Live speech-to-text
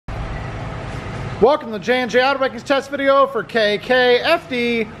Welcome to the J&J Auto Makers test video for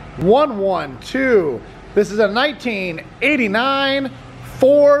KKFD112. This is a 1989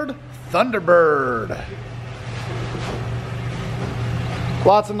 Ford Thunderbird.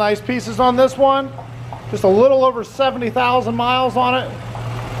 Lots of nice pieces on this one. Just a little over 70,000 miles on it.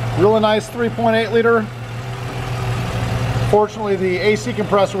 Really nice 3.8 liter. Fortunately, the AC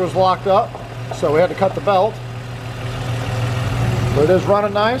compressor was locked up, so we had to cut the belt. But it is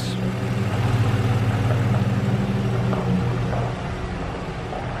running nice.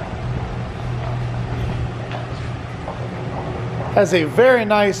 Has a very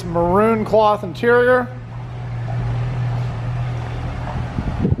nice maroon cloth interior.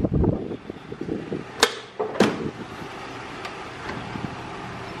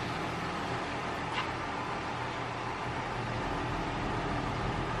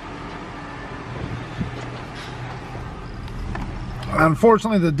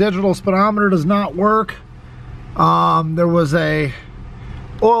 Unfortunately, the digital speedometer does not work. There was a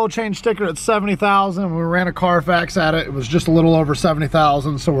oil change sticker at 70,000. We ran a Carfax at it. It was just a little over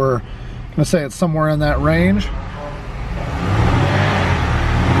 70,000, so we're gonna say it's somewhere in that range.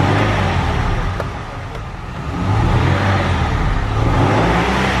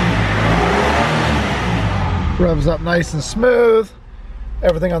 Revs up nice and smooth.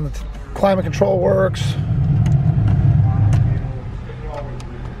 Everything on the climate control works.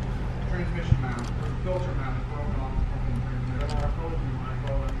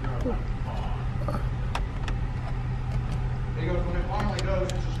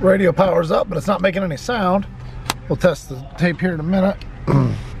 Radio powers up, but it's not making any sound. We'll test the tape here in a minute.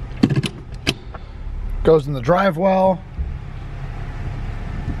 Goes in the drive well.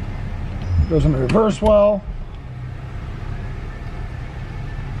 Goes in the reverse well.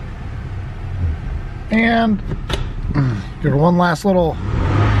 And give her one last little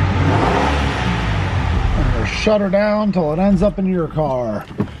shut her down till it ends up in your car.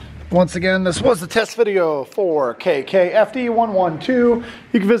 Once again, this was the test video for KKFD112.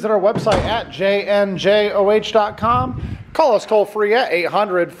 You can visit our website at jnjoh.com. Call us toll free at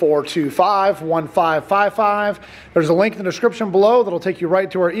 800-425-1555. There's a link in the description below that'll take you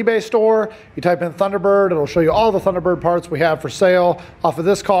right to our eBay store. You type in Thunderbird, it'll show you all the Thunderbird parts we have for sale off of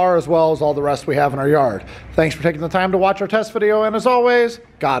this car, as well as all the rest we have in our yard. Thanks for taking the time to watch our test video, and as always,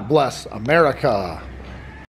 God bless America.